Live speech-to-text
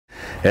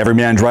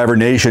Everyman Driver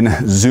Nation,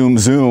 zoom,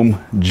 zoom,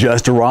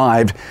 just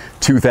arrived.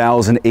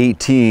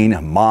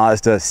 2018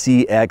 Mazda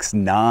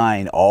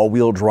CX-9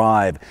 all-wheel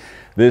drive.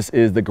 This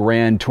is the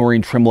Grand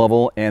Touring trim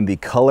level, and the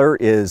color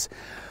is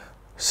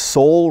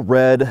Soul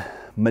Red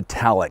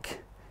Metallic.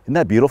 Isn't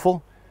that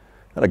beautiful?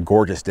 Got a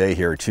gorgeous day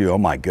here too. Oh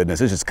my goodness,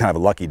 this is kind of a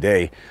lucky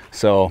day.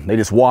 So they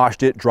just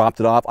washed it, dropped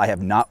it off. I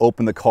have not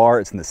opened the car.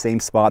 It's in the same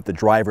spot the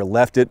driver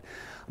left it.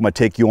 I'm gonna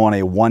take you on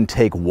a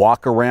one-take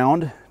walk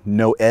around,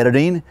 no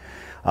editing.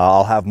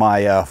 I'll have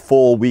my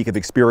full week of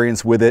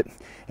experience with it,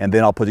 and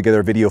then I'll put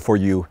together a video for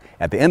you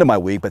at the end of my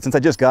week. But since I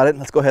just got it,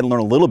 let's go ahead and learn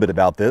a little bit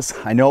about this.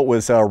 I know it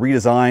was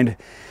redesigned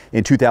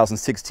in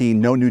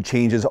 2016, no new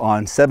changes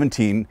on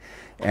 17,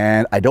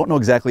 and I don't know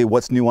exactly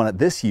what's new on it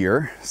this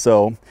year,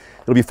 so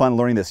it'll be fun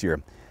learning this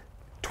year.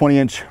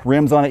 20-inch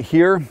rims on it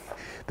here.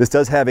 This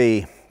does have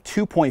a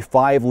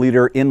 2.5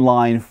 liter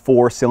inline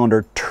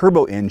 4-cylinder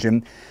turbo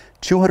engine,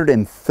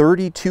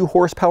 232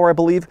 horsepower, I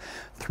believe,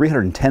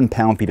 310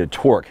 pound-feet of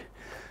torque.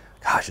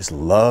 Gosh, just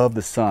love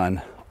the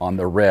sun on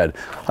the red.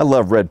 I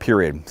love red,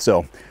 period.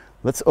 So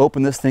let's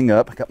open this thing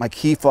up. I got my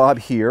key fob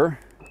here.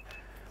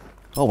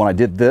 Oh, when I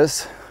did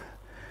this,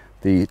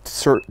 the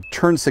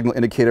turn signal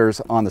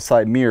indicators on the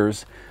side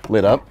mirrors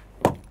lit up.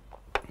 What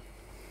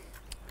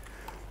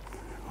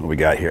do we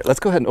got here?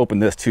 Let's go ahead and open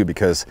this too,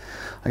 because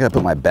I gotta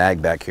put my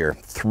bag back here.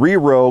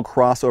 3-row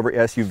crossover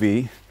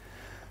SUV.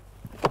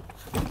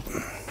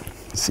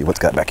 Let's see what's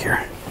got back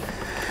here.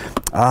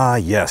 Ah,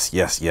 yes,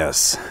 yes,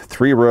 yes.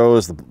 3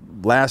 rows, the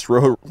last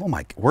row. Oh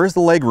my, where's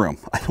the leg room?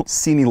 I don't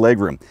see any leg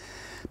room.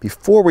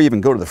 Before we even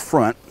go to the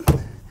front,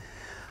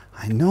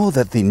 I know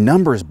that the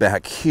numbers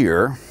back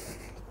here,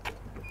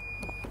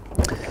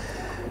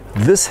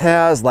 this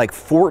has like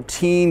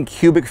 14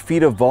 cubic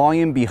feet of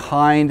volume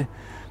behind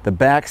the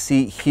back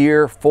seat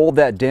here. Fold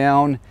that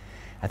down.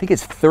 I think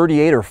it's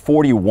 38 or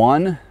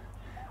 41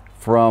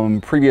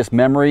 from previous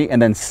memory. And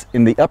then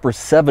in the upper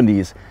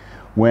 70s,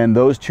 when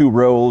those 2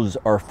 rows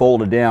are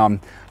folded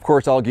down. Of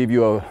course, I'll give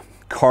you a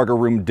cargo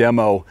room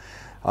demo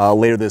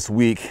later this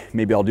week.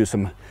 Maybe I'll do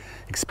some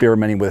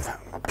experimenting with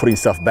putting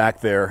stuff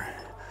back there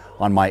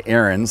on my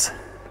errands.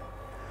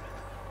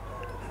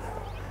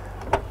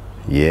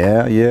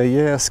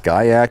 Yeah,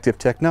 Sky Active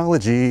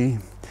technology.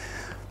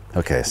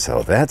 Okay,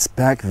 so that's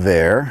back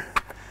there.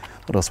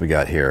 What else we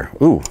got here?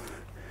 Ooh,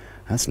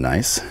 that's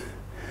nice.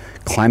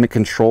 Climate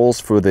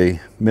controls for the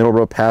middle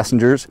row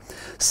passengers.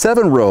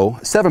 7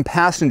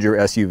 passenger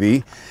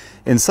SUV.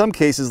 In some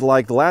cases,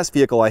 like the last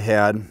vehicle I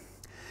had,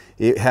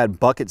 it had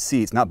bucket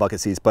seats, not bucket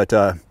seats, but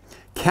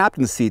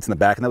captain seats in the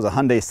back, and that was a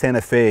Hyundai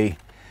Santa Fe,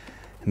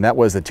 and that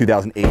was the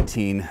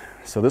 2018.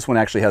 So this one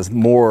actually has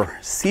more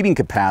seating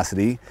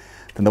capacity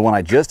than the one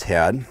I just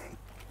had.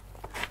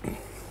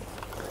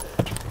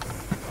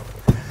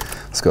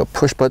 Let's go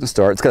push button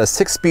start. It's got a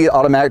 6-speed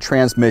automatic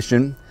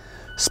transmission,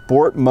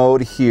 sport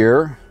mode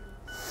here.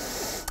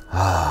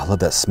 Ah, I love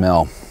that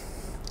smell.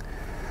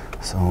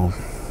 So,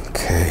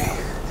 okay.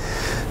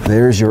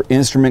 There's your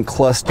instrument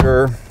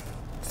cluster,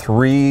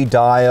 3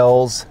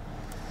 dials.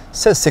 It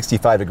says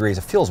 65 degrees.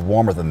 It feels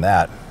warmer than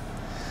that.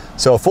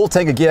 So a full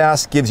tank of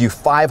gas gives you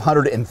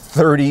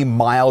 530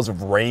 miles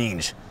of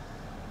range.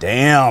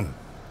 Damn.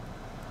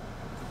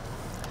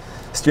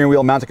 Steering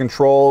wheel mounted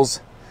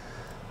controls,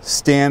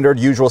 standard,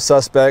 usual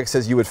suspects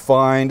as you would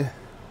find.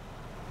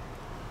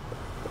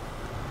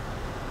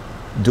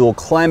 Dual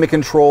climate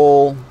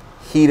control,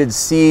 heated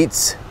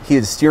seats,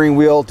 heated steering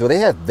wheel. Do they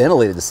have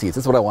ventilated seats?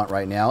 That's what I want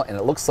right now. And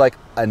it looks like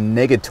a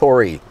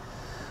negatory.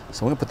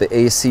 So I'm gonna put the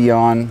AC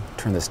on,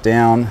 turn this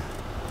down.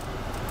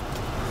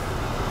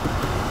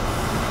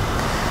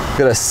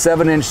 Got a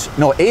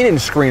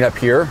 8-inch screen up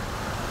here.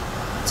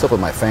 What's up with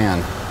my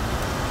fan?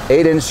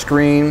 8-inch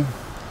screen.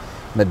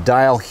 And the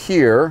dial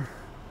here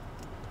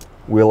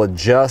will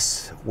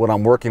adjust what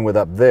I'm working with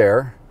up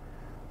there.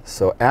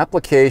 So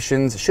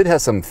applications, should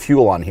have some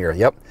fuel on here.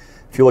 Yep,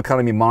 fuel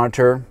economy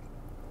monitor.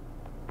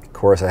 Of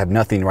course, I have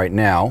nothing right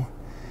now.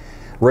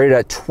 Rated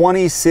at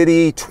 20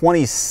 city,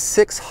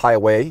 26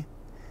 highway.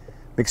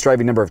 Mixed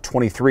driving number of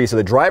 23. So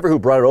the driver who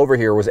brought it over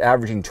here was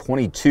averaging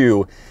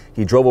 22.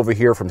 He drove over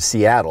here from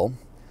Seattle.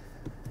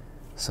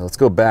 So let's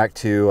go back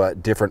to a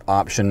different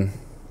option.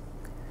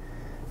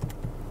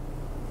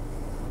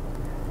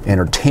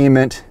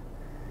 Entertainment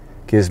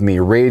gives me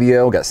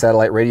radio. Got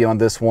satellite radio on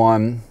this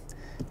one.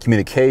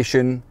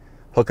 Communication,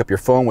 hook up your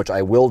phone, which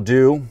I will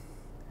do.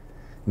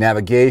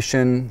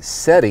 Navigation,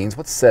 settings.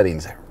 What's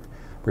settings?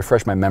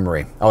 Refresh my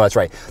memory. Oh, that's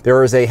right.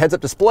 There is a heads-up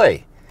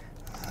display.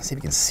 Let's see if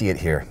you can see it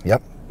here.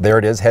 Yep, there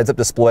it is, heads-up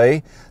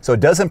display. So it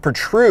doesn't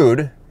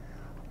protrude.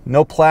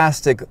 No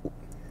plastic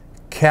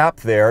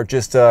cap there,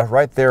 just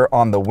right there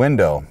on the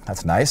window.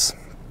 That's nice.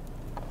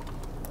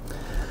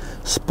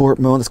 Sport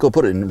mode, let's go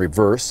put it in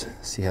reverse.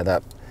 See how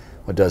that,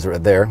 what does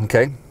right there,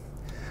 okay.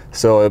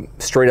 So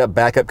a straight up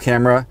backup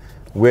camera,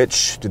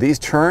 which, do these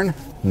turn?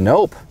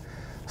 Nope.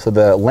 So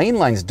the lane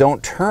lines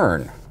don't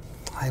turn.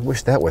 I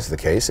wish that was the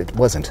case, it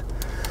wasn't.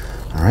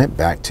 All right,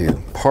 back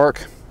to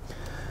park.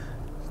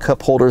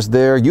 Cup holders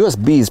there.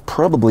 USB is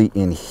probably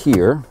in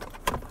here.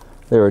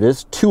 There it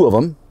is, 2 of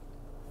them.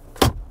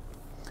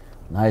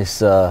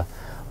 Nice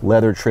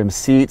leather trim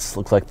seats.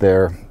 Looks like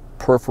they're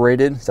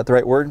perforated. Is that the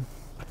right word?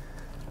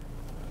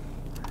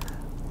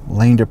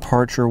 Lane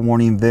departure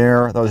warning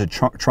there. That was a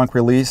trunk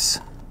release.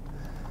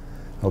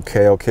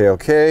 Okay, okay,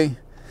 okay.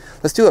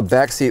 Let's do a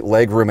backseat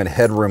legroom and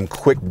headroom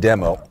quick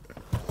demo.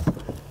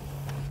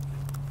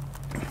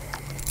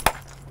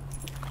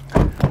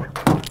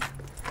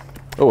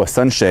 Oh, a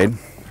sunshade.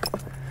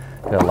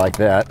 Gotta like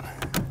that.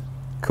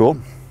 Cool.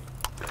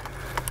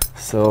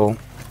 So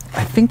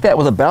I think that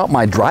was about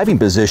my driving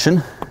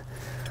position.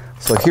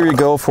 So here you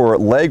go for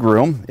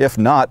legroom. If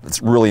not,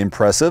 it's really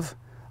impressive.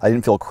 I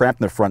didn't feel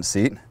cramped in the front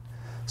seat.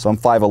 So I'm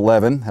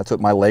 5'11". That's what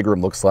my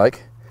legroom looks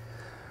like.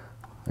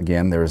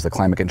 Again, there's the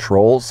climate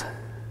controls.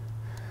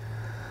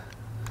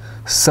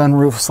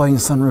 Sunroof, sliding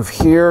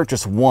sunroof here,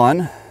 just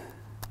one.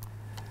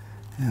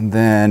 And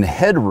then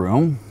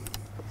headroom.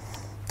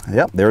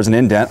 Yep, there's an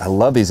indent. I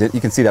love these. You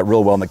can see that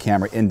real well in the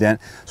camera, indent.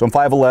 So I'm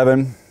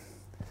 5'11",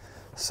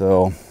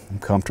 so I'm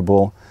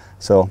comfortable.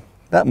 So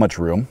that much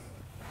room.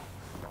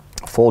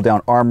 Fold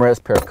down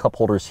armrest, pair of cup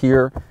holders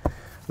here.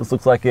 This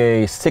looks like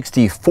a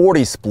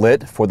 60-40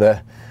 split for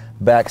the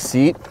back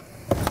seat.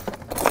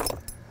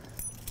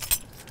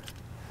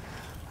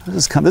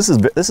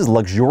 This is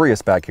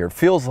luxurious back here. It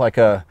feels like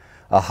a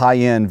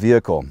high-end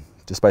vehicle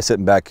just by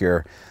sitting back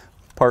here,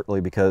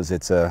 partly because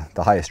it's the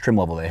highest trim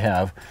level they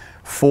have.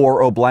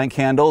 4 O-blank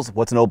handles.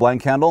 What's an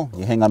O-blank handle?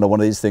 You hang on to one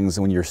of these things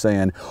when you're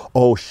saying,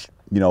 oh,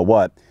 you know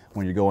what,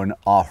 when you're going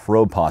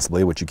off-road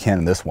possibly, which you can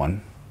in this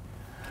one.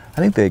 I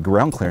think the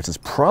ground clearance is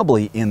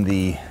probably in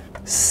the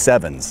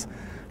 7s.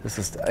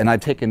 And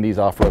I've taken these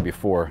off-road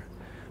before.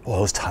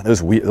 Oh,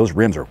 those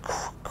rims are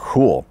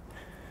cool.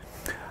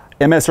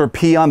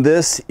 MSRP on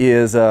this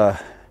is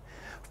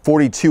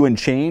 42 and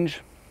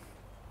change.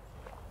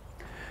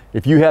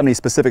 If you have any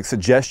specific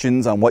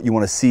suggestions on what you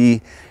want to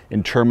see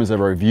in terms of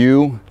a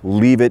review,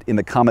 leave it in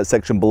the comment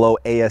section below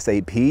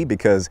ASAP,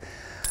 because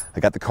I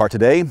got the car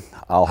today.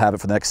 I'll have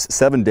it for the next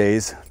 7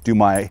 days, do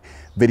my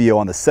video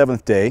on the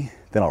 7th day,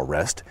 then I'll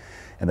rest,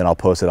 and then I'll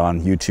post it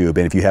on YouTube.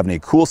 And if you have any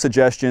cool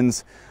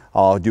suggestions,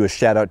 I'll do a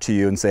shout out to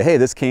you and say, hey,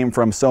 this came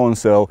from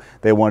so-and-so,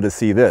 they wanted to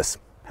see this.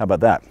 How about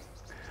that?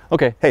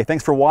 Okay, hey,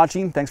 thanks for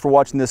watching. Thanks for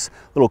watching this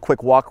little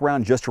quick walk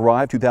around. Just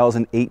arrived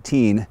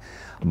 2018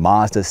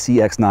 Mazda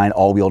CX-9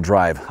 all-wheel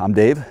drive. I'm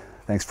Dave.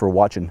 Thanks for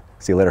watching.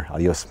 See you later.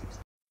 Adios.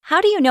 How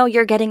do you know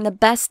you're getting the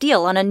best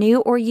deal on a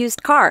new or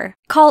used car?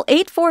 Call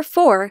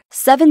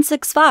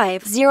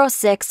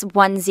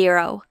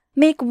 844-765-0610.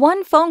 Make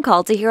one phone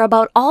call to hear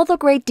about all the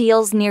great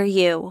deals near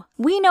you.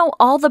 We know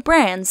all the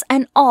brands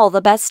and all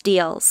the best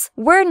deals.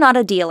 We're not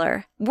a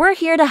dealer. We're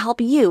here to help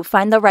you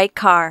find the right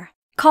car.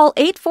 Call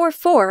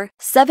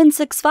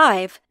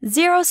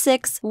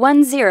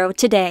 844-765-0610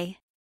 today.